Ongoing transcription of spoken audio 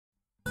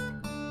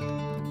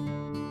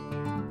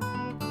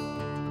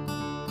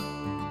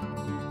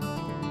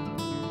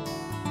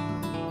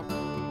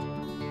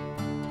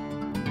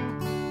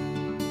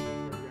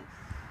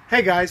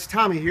Hey guys,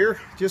 Tommy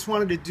here. Just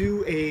wanted to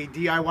do a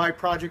DIY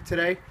project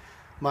today.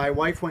 My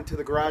wife went to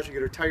the garage to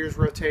get her tires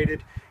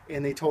rotated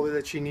and they told her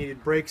that she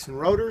needed brakes and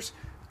rotors.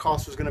 The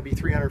cost was going to be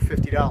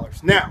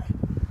 $350. Now,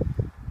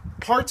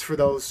 parts for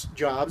those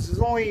jobs is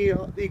only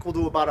equal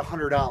to about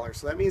 $100.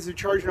 So that means they're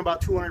charging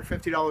about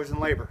 $250 in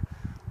labor.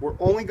 We're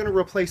only going to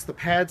replace the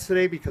pads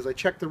today because I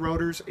checked the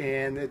rotors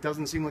and it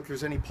doesn't seem like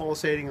there's any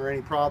pulsating or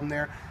any problem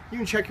there. You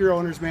can check your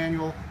owner's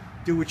manual.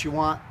 Do what you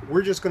want.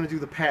 We're just going to do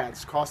the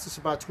pads. Cost us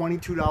about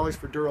 $22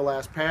 for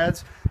Duralast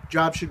pads.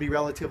 Job should be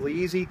relatively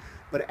easy,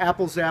 but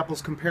apples to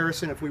apples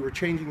comparison, if we were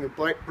changing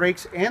the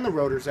brakes and the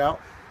rotors out,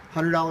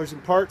 $100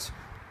 in parts,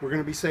 we're going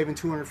to be saving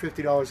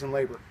 $250 in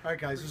labor. All right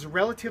guys, it's a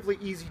relatively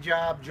easy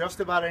job. Just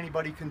about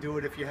anybody can do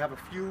it if you have a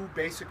few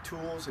basic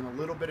tools and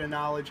a little bit of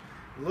knowledge,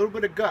 a little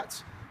bit of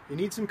guts. You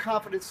need some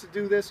confidence to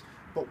do this,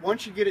 but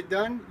once you get it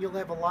done, you'll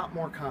have a lot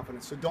more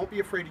confidence. So don't be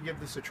afraid to give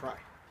this a try.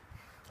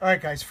 Alright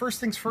guys,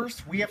 first things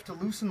first, we have to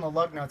loosen the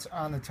lug nuts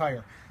on the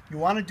tire. You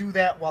want to do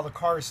that while the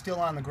car is still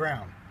on the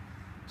ground.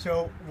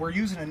 So we're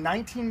using a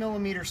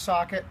 19mm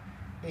socket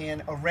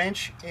and a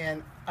wrench,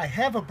 and I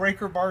have a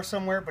breaker bar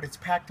somewhere, but it's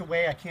packed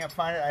away. I can't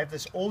find it. I have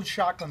this old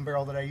shotgun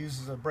barrel that I use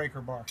as a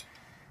breaker bar.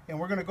 And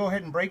we're going to go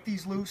ahead and break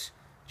these loose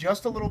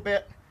just a little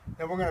bit.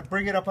 Then we're going to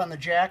bring it up on the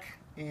jack,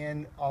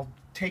 and I'll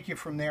take you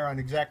from there on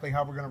exactly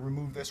how we're going to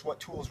remove this, what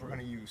tools we're going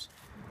to use.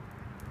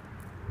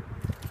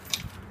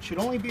 Should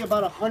only be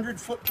about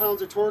 100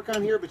 foot-pounds of torque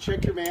on here, but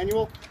check your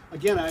manual.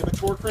 Again, I have a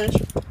torque wrench.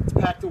 It's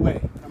packed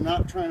away. I'm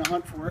not trying to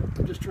hunt for it.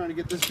 I'm just trying to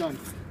get this done.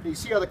 And you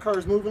see how the car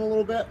is moving a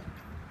little bit?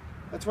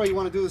 That's why you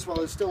want to do this while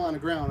it's still on the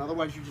ground.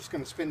 Otherwise, you're just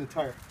going to spin the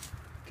tire.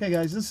 Okay,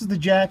 guys, this is the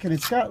jack, and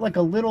it's got like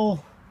a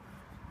little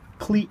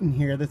cleat in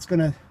here that's going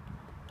to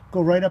go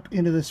right up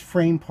into this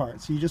frame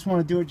part. So you just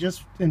want to do it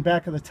just in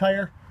back of the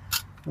tire,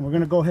 and we're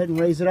going to go ahead and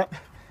raise it up.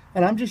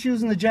 And I'm just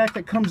using the jack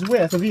that comes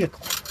with the vehicle.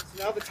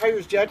 Now the tire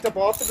is jacked up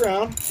off the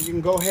ground. You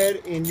can go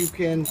ahead and you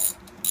can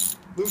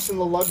loosen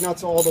the lug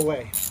nuts all the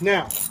way.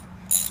 Now,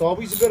 it's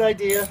always a good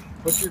idea,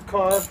 put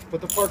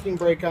the parking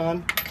brake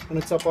on when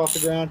it's up off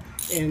the ground,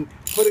 and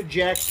put a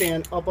jack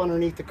stand up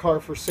underneath the car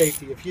for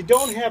safety. If you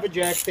don't have a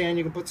jack stand,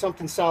 you can put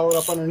something solid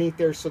up underneath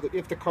there so that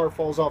if the car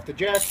falls off the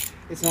jack,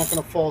 it's not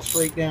going to fall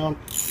straight down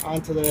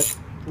onto the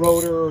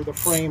rotor or the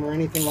frame or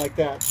anything like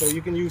that. So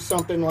you can use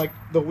something like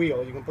the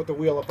wheel. You can put the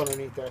wheel up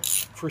underneath there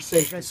for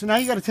safety. Okay, so now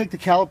you got to take the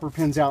caliper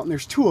pins out, and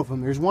there's two of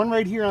them. There's one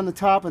right here on the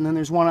top, and then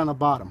there's one on the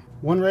bottom.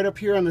 One right up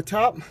here on the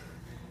top,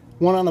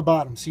 one on the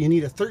bottom. So you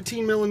need a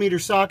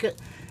 13mm socket,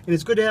 and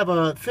it's good to have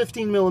a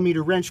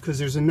 15mm wrench because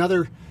there's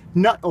another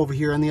nut over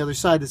here on the other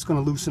side that's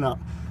going to loosen up.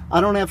 I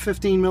don't have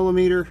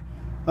 15mm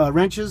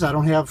wrenches. I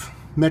don't have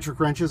metric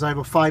wrenches. I have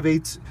a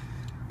 5/8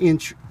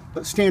 inch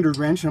standard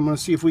wrench. I'm going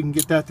to see if we can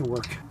get that to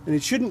work. And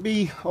it shouldn't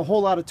be a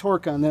whole lot of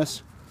torque on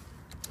this.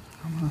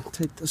 I'm going to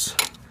take this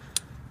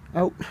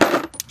out.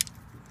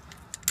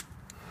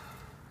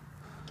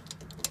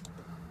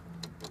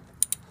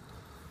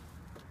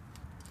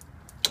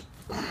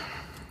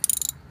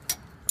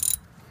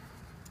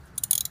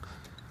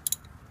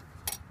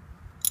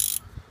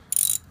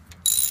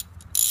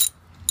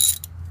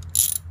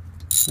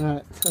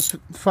 Alright, that's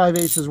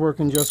 5/8 is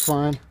working just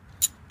fine.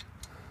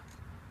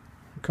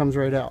 It comes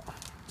right out.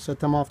 Set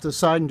them off to the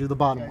side and do the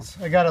bottom one.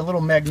 I got a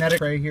little magnetic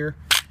tray here.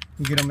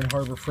 You get them at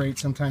Harbor Freight.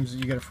 Sometimes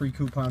you get a free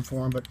coupon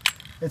for them, but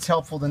it's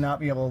helpful to not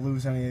be able to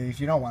lose any of these.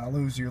 You don't want to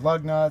lose your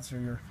lug nuts or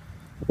your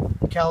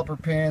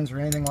caliper pins or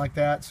anything like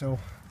that, so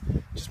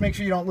just make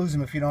sure you don't lose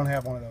them if you don't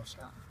have one of those.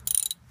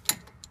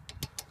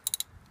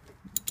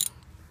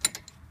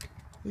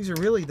 These are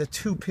really the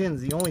two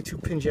pins, the only two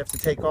pins you have to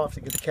take off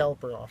to get the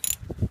caliper off.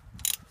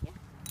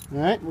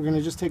 Alright, we're going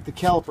to just take the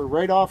caliper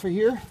right off of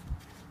here.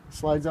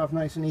 Slides off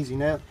nice and easy.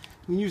 Now,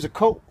 you can use a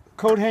coat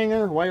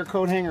hanger, wire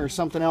coat hanger, or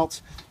something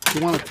else. If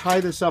you want to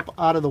tie this up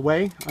out of the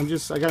way, I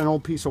got an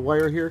old piece of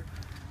wire here.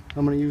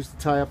 I'm going to use the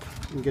tie up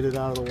and get it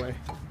out of the way.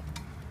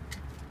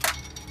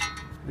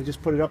 I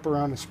just put it up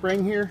around the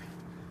spring here,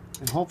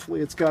 and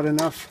hopefully it's got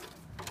enough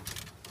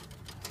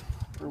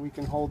where we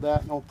can hold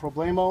that, no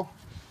problemo.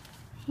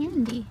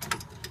 Handy.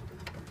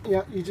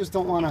 Yeah, you just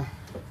don't want to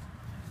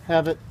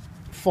have it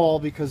fall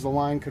because the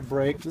line could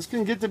break. This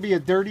can get to be a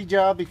dirty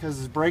job because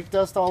there's brake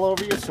dust all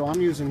over you, so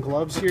I'm using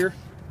gloves here.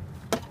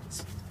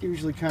 It's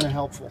usually kind of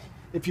helpful.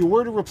 If you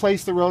were to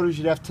replace the rotors,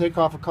 you'd have to take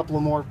off a couple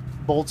of more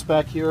bolts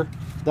back here.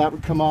 That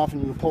would come off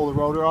and you can pull the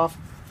rotor off.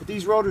 But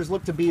these rotors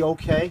look to be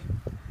okay.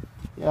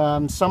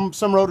 Some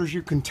rotors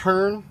you can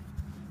turn.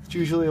 It's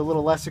usually a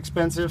little less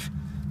expensive,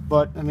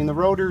 but I mean the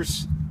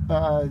rotors,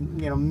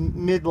 you know,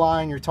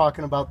 mid-line, you're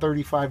talking about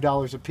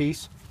 $35 a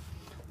piece.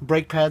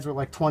 Brake pads were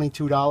like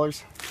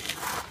 $22.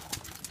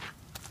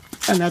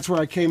 And that's where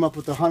I came up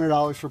with the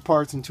 $100 for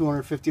parts and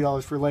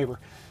 $250 for labor.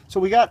 So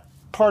we got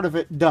part of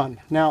it done.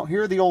 Now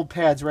here are the old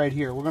pads right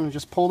here. We're going to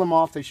just pull them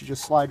off. They should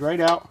just slide right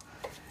out.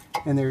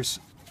 And there's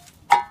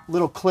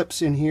little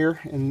clips in here,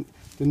 and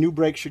the new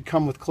brakes should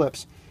come with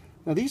clips.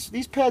 Now these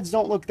pads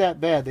don't look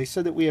that bad. They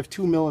said that we have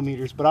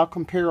 2mm, but I'll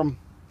compare them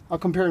I'll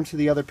compare them to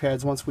the other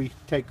pads once we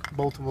take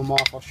both of them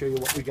off. I'll show you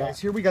what we got.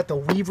 Here we got the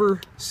Weaver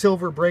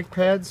silver brake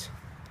pads,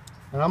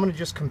 and I'm going to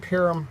just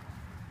compare them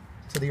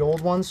to the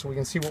old ones so we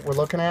can see what we're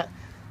looking at.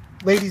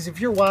 Ladies,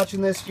 if you're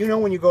watching this, you know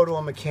when you go to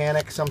a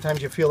mechanic,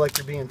 sometimes you feel like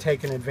you're being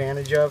taken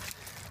advantage of.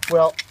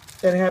 Well,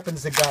 it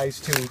happens to guys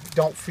too.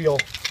 Don't feel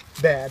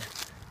bad.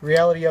 The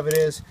reality of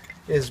it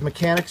is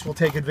mechanics will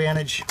take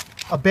advantage.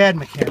 A bad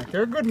mechanic.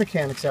 There are good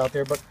mechanics out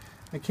there, but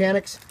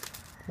mechanics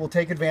will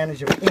take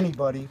advantage of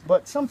anybody,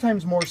 but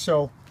sometimes more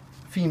so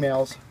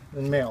females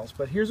than males.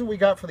 But here's what we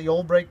got for the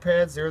old brake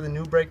pads. They're the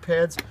new brake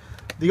pads.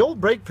 The old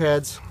brake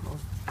pads, I'll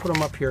put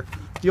them up here.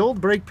 The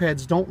old brake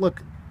pads don't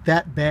look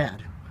that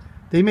bad.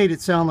 They made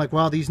it sound like,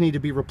 wow, these need to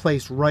be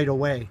replaced right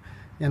away.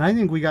 And I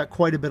think we got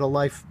quite a bit of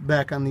life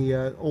back on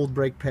the old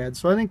brake pads.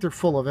 So I think they're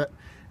full of it.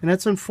 And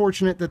it's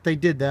unfortunate that they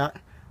did that.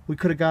 We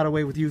could have got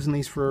away with using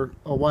these for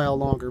a while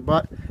longer,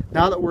 but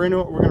now that we're into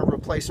it, we're going to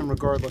replace them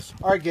regardless.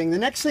 All right, gang, the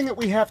next thing that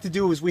we have to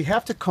do is we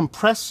have to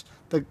compress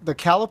the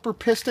caliper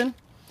piston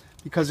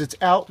because it's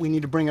out. We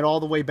need to bring it all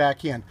the way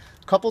back in.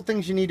 A couple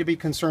things you need to be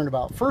concerned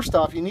about. First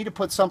off, you need to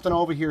put something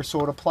over here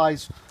so it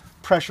applies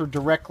pressure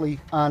directly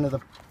onto the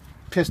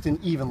piston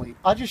evenly.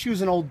 I'll just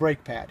use an old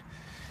brake pad.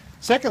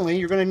 Secondly,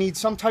 you're going to need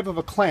some type of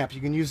a clamp.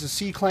 You can use a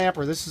C-clamp,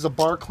 or this is a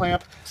bar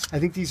clamp. I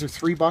think these are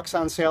 $3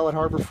 on sale at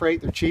Harbor Freight.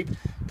 They're cheap.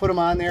 Put them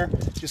on there,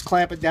 just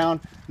clamp it down,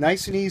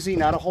 nice and easy,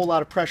 not a whole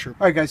lot of pressure.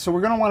 All right, guys, so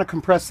we're going to want to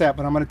compress that,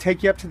 but I'm going to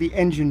take you up to the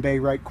engine bay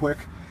right quick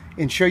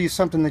and show you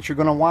something that you're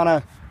going to want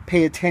to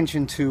pay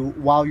attention to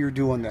while you're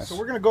doing this. So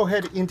we're going to go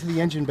ahead into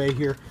the engine bay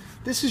here.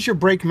 This is your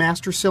brake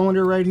master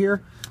cylinder right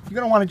here. You're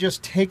going to want to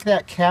just take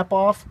that cap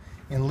off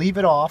and leave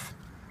it off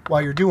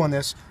while you're doing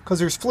this, because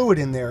there's fluid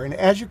in there, and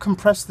as you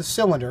compress the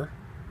cylinder,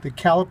 the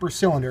caliper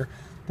cylinder,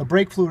 the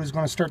brake fluid is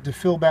going to start to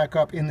fill back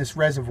up in this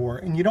reservoir,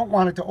 and you don't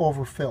want it to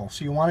overfill.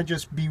 So you want to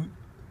just be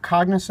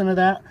cognizant of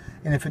that,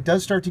 and if it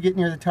does start to get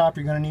near the top,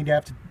 you're going to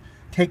have to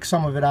take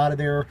some of it out of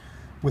there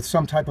with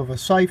some type of a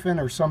siphon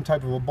or some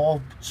type of a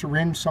ball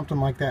syringe, something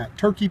like that.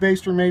 Turkey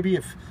baster maybe.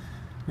 If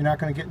you're not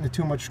going to get into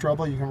too much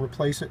trouble, you can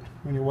replace it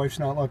when your wife's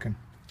not looking.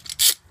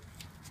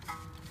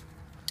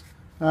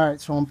 Alright,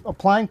 so I'm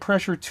applying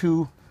pressure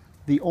to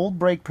the old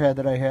brake pad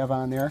that I have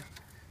on there,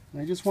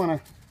 and I just want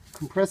to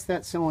compress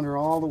that cylinder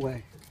all the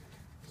way.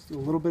 Just do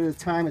a little bit at a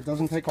time. It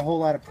doesn't take a whole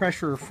lot of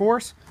pressure or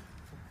force,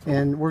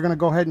 and we're going to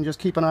go ahead and just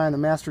keep an eye on the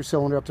master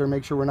cylinder up there and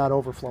make sure we're not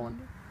overflowing.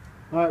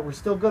 Alright, we're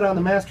still good on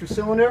the master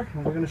cylinder,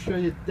 and we're going to show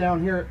you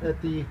down here at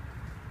the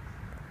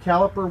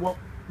caliper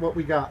what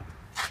we got.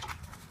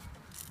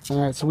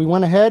 Alright, so we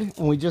went ahead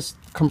and we just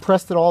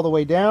compressed it all the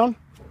way down,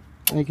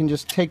 and you can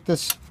just take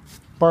this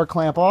bar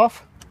clamp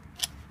off.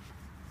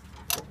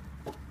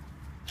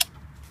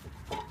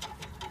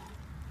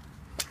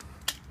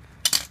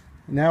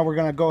 Now we're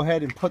going to go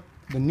ahead and put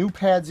the new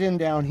pads in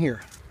down here.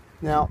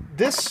 Now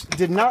this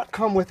did not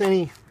come with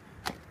any,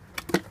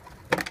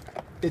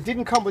 it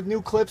didn't come with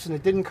new clips, and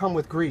it didn't come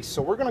with grease.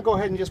 So we're going to go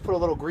ahead and just put a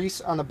little grease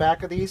on the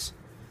back of these,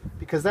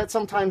 because that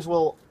sometimes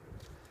will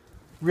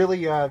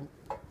really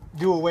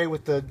do away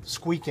with the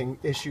squeaking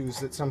issues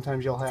that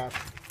sometimes you'll have.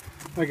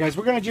 All right, guys,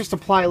 we're going to just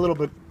apply a little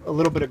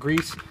bit of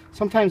grease.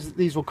 Sometimes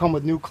these will come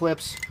with new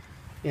clips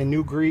and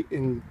new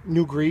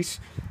grease.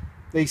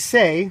 They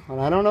say, and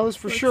I don't know this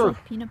for sure.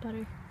 Like peanut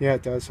butter. Yeah,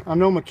 it does. I'm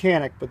no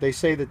mechanic, but they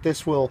say that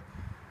this will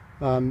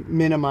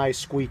minimize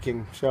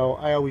squeaking. So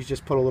I always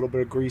just put a little bit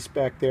of grease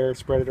back there,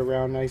 spread it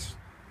around nice,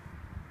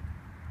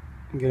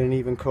 and get an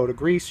even coat of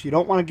grease. You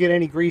don't want to get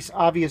any grease,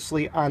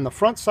 obviously, on the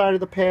front side of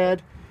the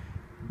pad.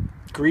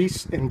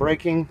 Grease and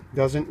braking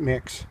doesn't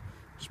mix.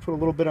 Just put a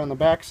little bit on the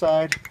back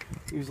side.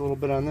 Use a little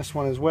bit on this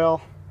one as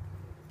well.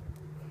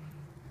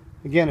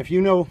 Again, if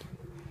you know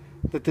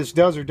that this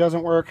does or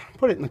doesn't work,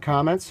 put it in the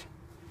comments.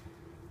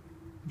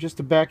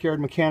 Just a backyard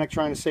mechanic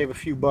trying to save a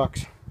few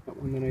bucks. That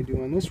one that I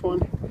do on this one.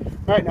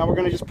 Alright, now we're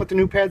going to just put the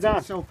new pads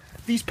on. So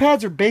these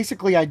pads are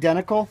basically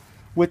identical,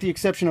 with the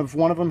exception of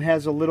one of them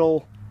has a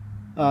little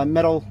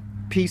metal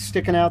piece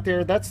sticking out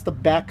there. That's the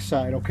back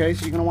side, okay?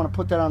 So you're going to want to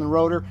put that on the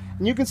rotor.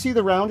 And you can see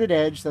the rounded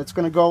edge. That's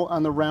going to go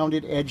on the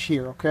rounded edge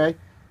here, okay?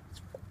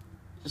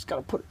 Just got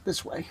to put it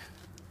this way.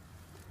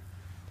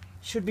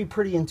 Should be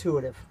pretty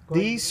intuitive.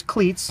 These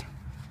cleats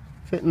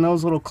fit in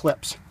those little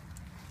clips.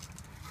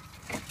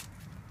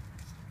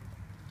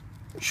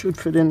 Should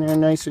fit in there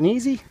nice and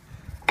easy,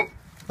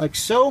 like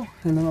so,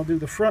 and then I'll do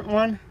the front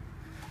one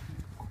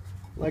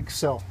like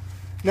so.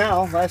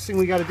 Now, last thing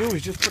we got to do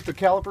is just put the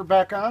caliper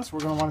back on, so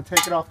we're going to want to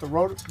take it off the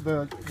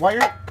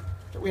wire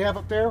that we have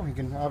up there. We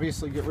can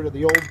obviously get rid of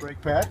the old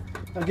brake pad.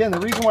 Again, the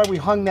reason why we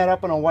hung that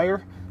up on a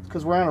wire is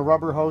because we're on a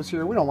rubber hose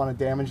here. We don't want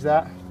to damage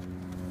that.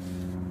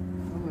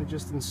 I'm going to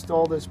just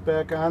install this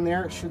back on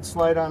there. It should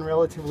slide on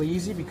relatively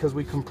easy because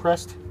we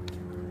compressed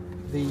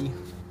the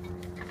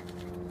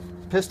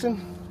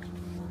piston.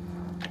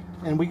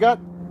 And we got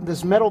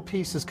this metal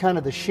piece is kind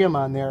of the shim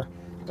on there.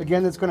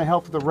 Again, that's going to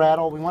help with the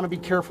rattle. We want to be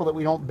careful that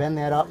we don't bend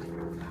that up.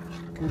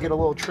 It can get a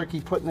little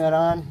tricky putting that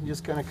on. You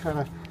just going to kind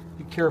of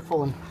be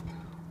careful and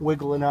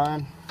wiggle it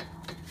on.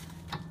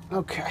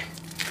 Okay.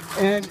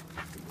 And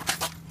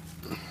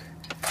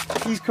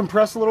keys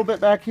compress a little bit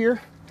back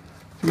here.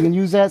 You can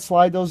use that,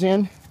 slide those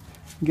in,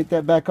 and get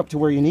that back up to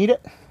where you need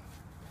it.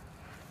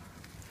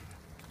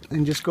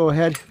 And just go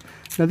ahead.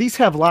 Now these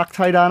have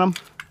Loctite on them,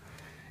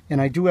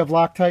 and I do have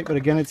Loctite, but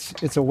again,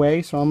 it's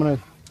away, so I'm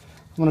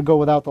gonna go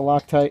without the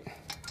Loctite.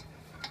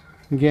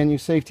 Again, you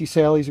safety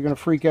Sallies are gonna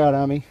freak out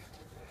on me.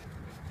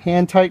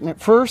 Hand tighten it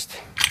first.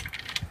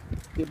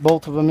 Get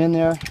both of them in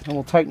there, and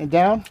we'll tighten it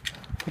down.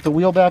 Put the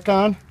wheel back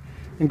on,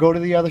 and go to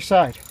the other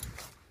side.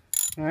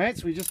 All right,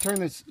 so we just turned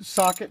this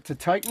socket to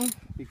tighten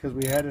because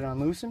we had it on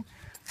loosen.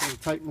 So we'll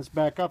tighten this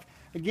back up.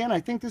 Again, I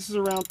think this is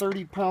around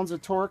 30 pounds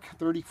of torque,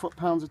 30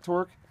 foot-pounds of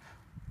torque.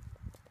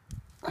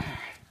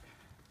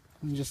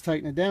 And just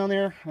tighten it down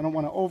there. I don't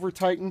want to over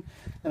tighten,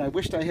 and I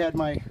wished I had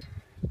my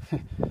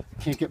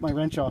can't get my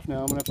wrench off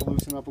now. I'm gonna have to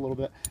loosen up a little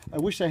bit. I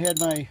wish I had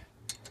my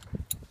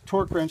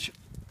torque wrench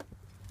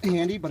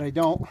handy, but I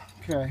don't.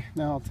 Okay,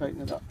 now I'll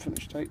tighten it up.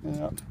 Finish tightening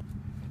it up.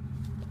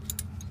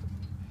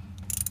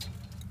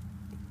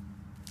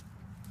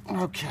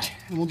 Okay,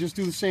 and we'll just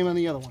do the same on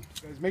the other one.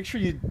 Guys, make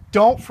sure you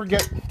don't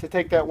forget to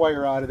take that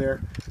wire out of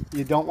there.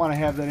 You don't want to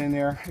have that in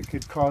there. It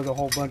could cause a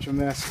whole bunch of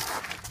mess.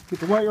 Get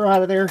the wire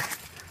out of there.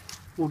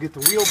 We'll get the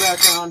wheel back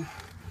on,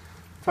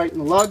 tighten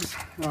the lugs,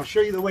 and I'll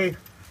show you the way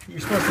you're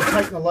supposed to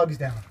tighten the lugs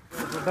down.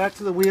 Go back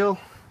to the wheel.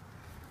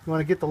 You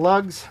want to get the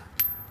lugs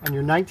on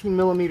your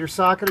 19mm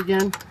socket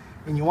again,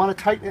 and you want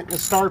to tighten it in a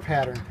star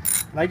pattern.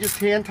 And I just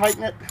hand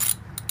tighten it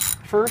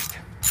first.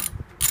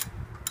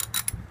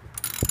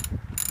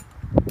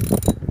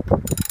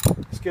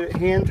 Just get it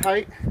hand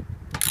tight.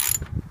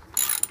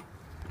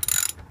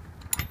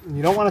 And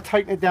you don't want to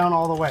tighten it down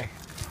all the way.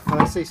 When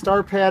I say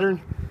star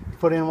pattern,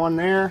 put in one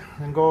there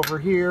and go over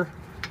here.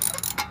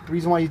 The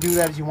reason why you do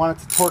that is you want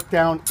it to torque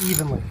down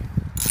evenly.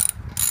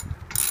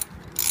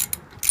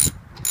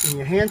 And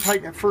you hand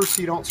tighten it first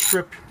so you don't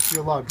strip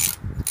your lugs.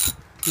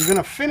 You're going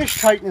to finish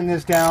tightening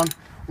this down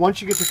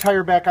once you get the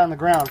tire back on the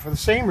ground, for the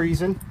same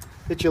reason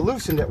that you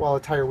loosened it while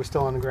the tire was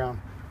still on the ground.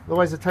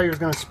 Otherwise the tire is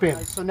going to spin.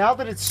 Right, so now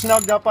that it's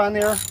snugged up on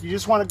there, you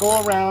just want to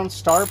go around,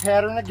 star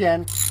pattern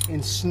again,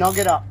 and snug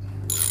it up.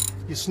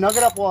 You snug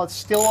it up while it's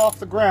still off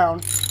the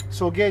ground,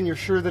 so again you're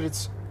sure that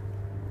it's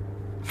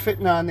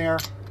fitting on there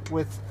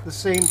with the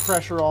same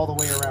pressure all the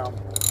way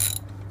around.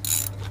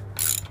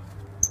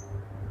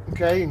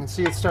 Okay, you can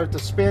see it start to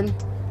spin.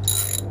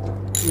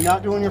 You're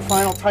not doing your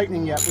final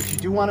tightening yet, but you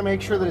do want to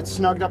make sure that it's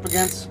snugged up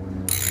against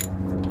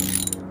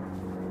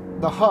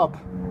the hub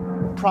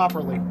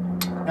properly.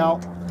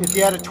 Now, if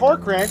you had a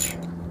torque wrench,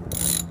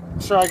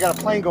 sorry I got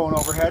a plane going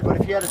overhead, but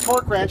if you had a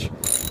torque wrench,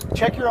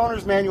 check your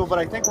owner's manual, but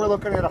I think we're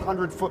looking at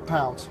 100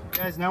 foot-pounds.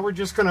 Guys, now we're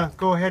just going to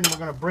go ahead and we're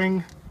going to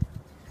bring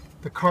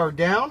the car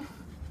down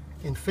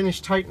and finish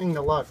tightening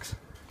the lugs.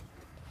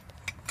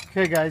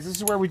 Okay guys, this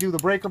is where we do the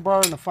breaker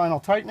bar and the final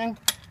tightening.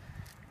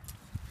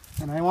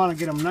 And I want to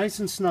get them nice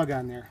and snug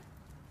on there.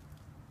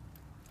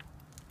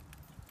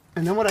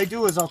 And then what I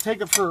do is I'll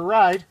take it for a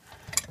ride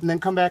and then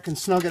come back and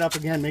snug it up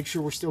again, make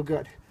sure we're still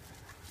good.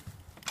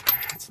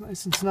 It's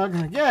nice and snug,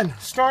 and again,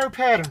 star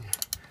pattern.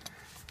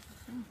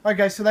 Alright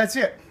guys, so that's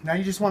it. Now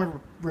you just want to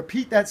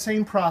repeat that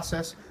same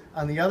process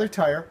on the other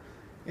tire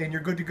and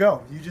you're good to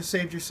go. You just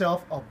saved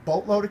yourself a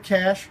boatload of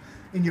cash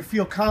and you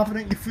feel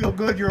confident, you feel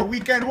good, you're a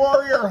weekend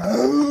warrior.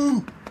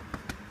 Ooh!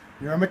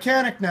 You're a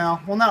mechanic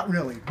now. Well, not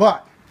really,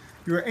 but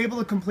you're able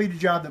to complete a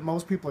job that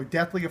most people are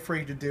deathly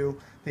afraid to do.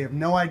 They have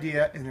no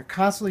idea, and they're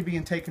constantly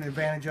being taken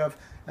advantage of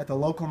at the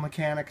local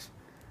mechanics.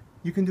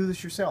 You can do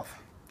this yourself.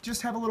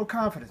 Just have a little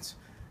confidence.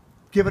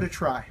 Give it a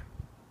try.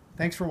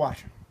 Thanks for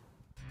watching.